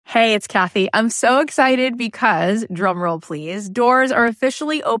Hey, it's Kathy. I'm so excited because, drumroll please, doors are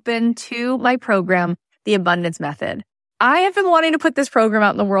officially open to my program, The Abundance Method. I have been wanting to put this program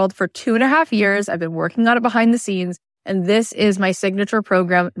out in the world for 2.5 years. I've been working on it behind the scenes, and this is my signature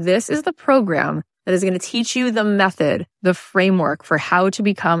program. This is the program that is going to teach you the method, the framework for how to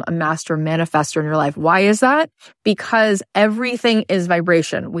become a master manifestor in your life. Why is that? Because everything is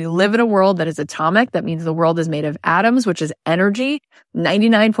vibration. We live in a world that is atomic. That means the world is made of atoms, which is energy.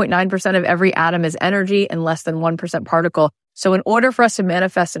 99.9% of every atom is energy and less than 1% particle. So in order for us to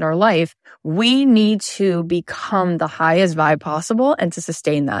manifest in our life, we need to become the highest vibe possible and to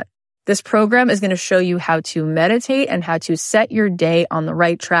sustain that. This program is going to show you how to meditate and how to set your day on the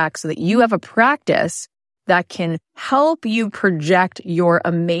right track so that you have a practice that can help you project your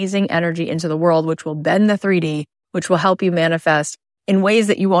amazing energy into the world, which will bend the 3D, which will help you manifest in ways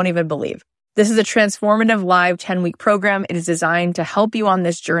that you won't even believe. This is a transformative live 10-week program. It is designed to help you on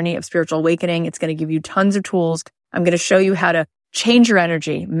this journey of spiritual awakening. It's going to give you tons of tools. I'm going to show you how to change your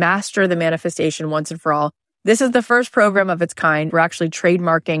energy, master the manifestation once and for all. This is the first program of its kind. We're actually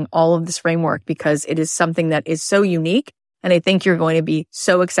trademarking all of this framework because it is something that is so unique. And I think you're going to be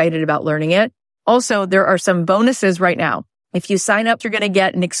so excited about learning it. Also, there are some bonuses right now. If you sign up, you're going to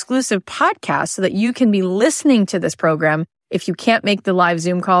get an exclusive podcast so that you can be listening to this program. If you can't make the live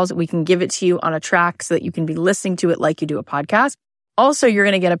Zoom calls, we can give it to you on a track so that you can be listening to it like you do a podcast. Also, you're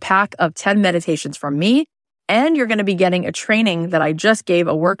going to get a pack of 10 meditations from me. And you're going to be getting a training that I just gave,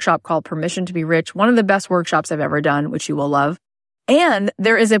 a workshop called Permission to be Rich, one of the best workshops I've ever done, which you will love. And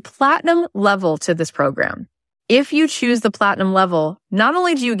there is a platinum level to this program. If you choose the platinum level, not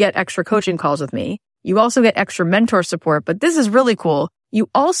only do you get extra coaching calls with me, you also get extra mentor support, but this is really cool. You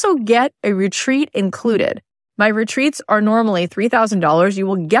also get a retreat included. My retreats are normally $3,000. You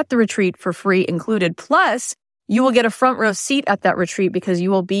will get the retreat for free included. Plus, you will get a front row seat at that retreat because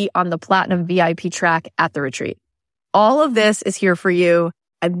you will be on the platinum VIP track at the retreat. All of this is here for you.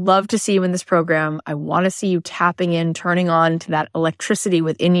 I'd love to see you in this program. I want to see you tapping in, turning on to that electricity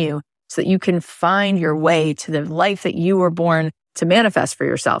within you so that you can find your way to the life that you were born to manifest for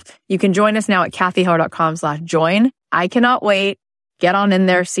yourself. You can join us now at kathyheller.com/join. I cannot wait. Get on in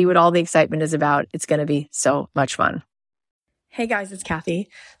there, see what all the excitement is about. It's going to be so much fun. Hey guys, it's Kathy.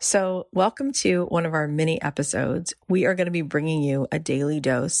 So welcome to one of our mini episodes. We are going to be bringing you a daily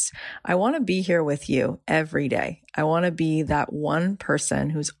dose. I want to be here with you every day. I want to be that one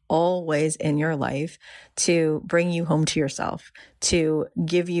person who's always in your life to bring you home to yourself, to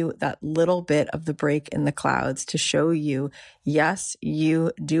give you that little bit of the break in the clouds, to show you, yes,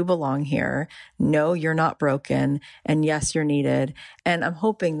 you do belong here. No, you're not broken. And yes, you're needed. And I'm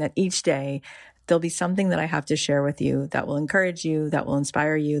hoping that each day there'll be something that I have to share with you that will encourage you, that will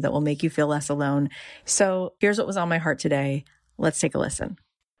inspire you, that will make you feel less alone. So here's what was on my heart today. Let's take a listen.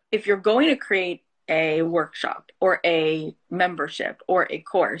 If you're going to create a workshop or a membership or a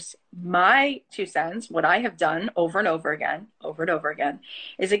course, my 2 cents, what I have done over and over again,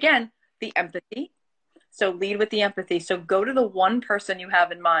 is again, the empathy. So lead with the empathy. So go to the one person you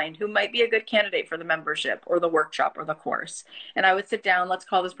have in mind who might be a good candidate for the membership or the workshop or the course. And I would sit down, let's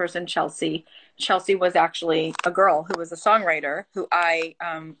call this person Chelsea. Chelsea was actually a girl who was a songwriter who I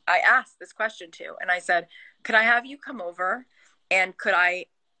asked this question to. And I said, could I have you come over and could I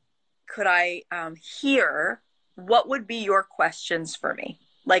hear what would be your questions for me?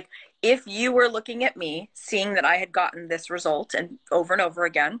 Like, if you were looking at me, seeing that I had gotten this result and over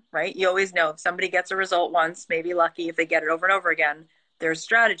again, right? You always know if somebody gets a result once, maybe lucky. If they get it over and over again, there's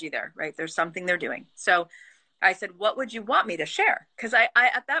strategy there, right? There's something they're doing. So I said, what would you want me to share? Because I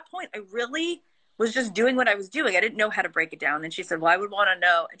at that point, I really was just doing what I was doing. I didn't know how to break it down. And she said, well, I would want to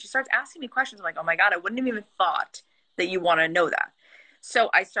know. And she starts asking me questions. I'm like, oh my God, I wouldn't have even thought that you want to know that. So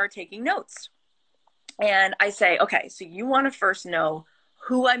I start taking notes and I say, okay, so you want to first know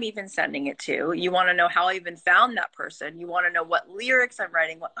who I'm even sending it to. You want to know how I even found that person. You want to know what lyrics I'm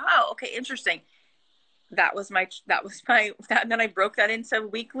writing. Oh, okay, interesting. That was my, and then I broke that into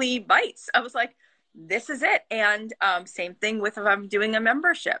weekly bites. I was like, this is it. And same thing with if I'm doing a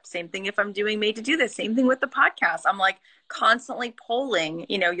membership, same thing if I'm doing made to do this, same thing with the podcast. I'm like constantly polling,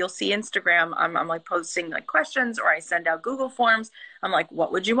 you'll see Instagram. I'm like posting like questions, or I send out Google forms. I'm like,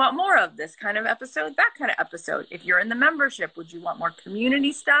 what would you want more of? This kind of episode, that kind of episode. If you're in the membership, would you want more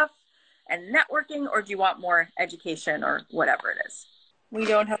community stuff and networking, or do you want more education or whatever it is? We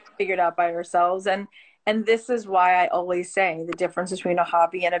don't have to figure it out by ourselves. And this is why I always say the difference between a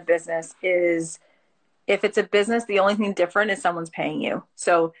hobby and a business is, if it's a business, the only thing different is someone's paying you.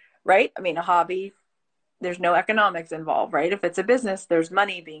 So, right? I mean, a hobby, there's no economics involved, right? If it's a business, there's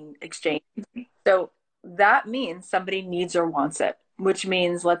money being exchanged. So that means somebody needs or wants it. which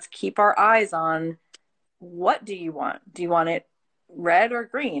means let's keep our eyes on, what do you want? Do you want it red or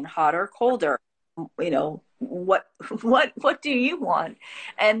green, hot or colder? What do you want?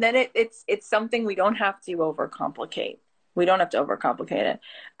 And then it's something we don't have to overcomplicate. We don't have to overcomplicate it.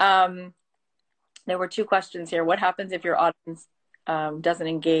 There were 2 questions here. What happens if your audience doesn't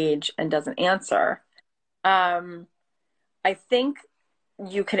engage and doesn't answer? I think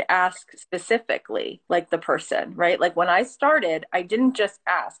you could ask specifically, like the person, right? Like when I started, I didn't just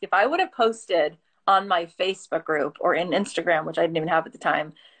ask. If I would have posted on my Facebook group or in Instagram, which I didn't even have at the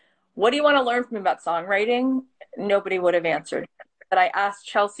time, what do you want to learn from me about songwriting? Nobody would have answered. But I asked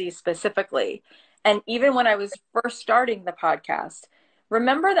Chelsea specifically. And even when I was first starting the podcast,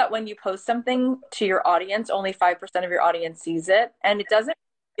 remember that when you post something to your audience, only 5% of your audience sees it. And it doesn't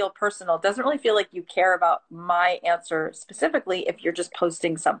feel personal. It doesn't really feel like you care about my answer specifically if you're just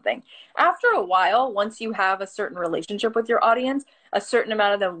posting something. After a while, once you have a certain relationship with your audience, a certain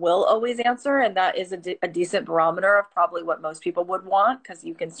amount of them will always answer. And that is a decent barometer of probably what most people would want, because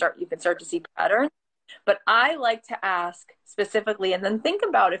you can start to see patterns. But I like to ask specifically, and then think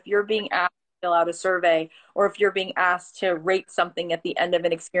about if you're being asked to fill out a survey, or if you're being asked to rate something at the end of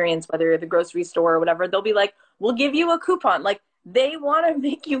an experience, whether you're at the grocery store or whatever, they'll be like, we'll give you a coupon. Like, they want to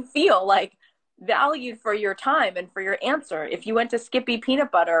make you feel like valued for your time and for your answer. If you went to Skippy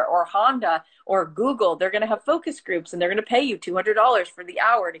Peanut Butter or Honda or Google, they're going to have focus groups, and they're going to pay you $200 for the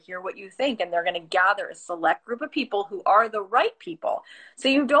hour to hear what you think. And they're going to gather a select group of people who are the right people. So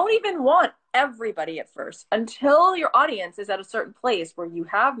you don't even want everybody at first, until your audience is at a certain place where you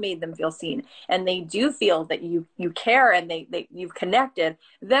have made them feel seen and they do feel that you care and you've connected.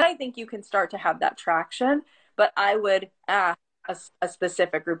 Then I think you can start to have that traction. But I would ask a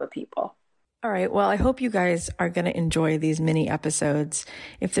specific group of people. All right. Well, I hope you guys are going to enjoy these mini episodes.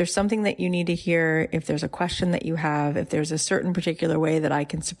 If there's something that you need to hear, if there's a question that you have, if there's a certain particular way that I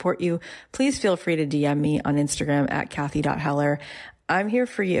can support you, please feel free to DM me on Instagram at Kathy.Heller. I'm here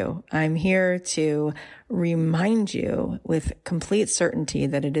for you. I'm here to remind you with complete certainty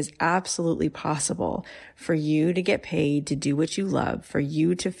that it is absolutely possible for you to get paid to do what you love, for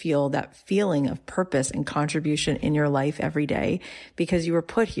you to feel that feeling of purpose and contribution in your life every day, because you were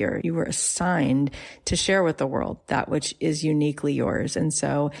put here. You were assigned to share with the world that which is uniquely yours. And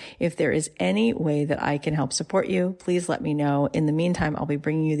so if there is any way that I can help support you, please let me know. In the meantime, I'll be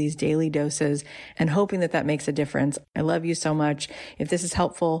bringing you these daily doses and hoping that that makes a difference. I love you so much. If this is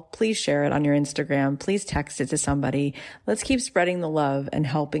helpful, please share it on your Instagram. Please text it to somebody. Let's keep spreading the love and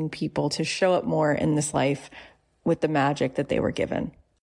helping people to show up more in this life with the magic that they were given.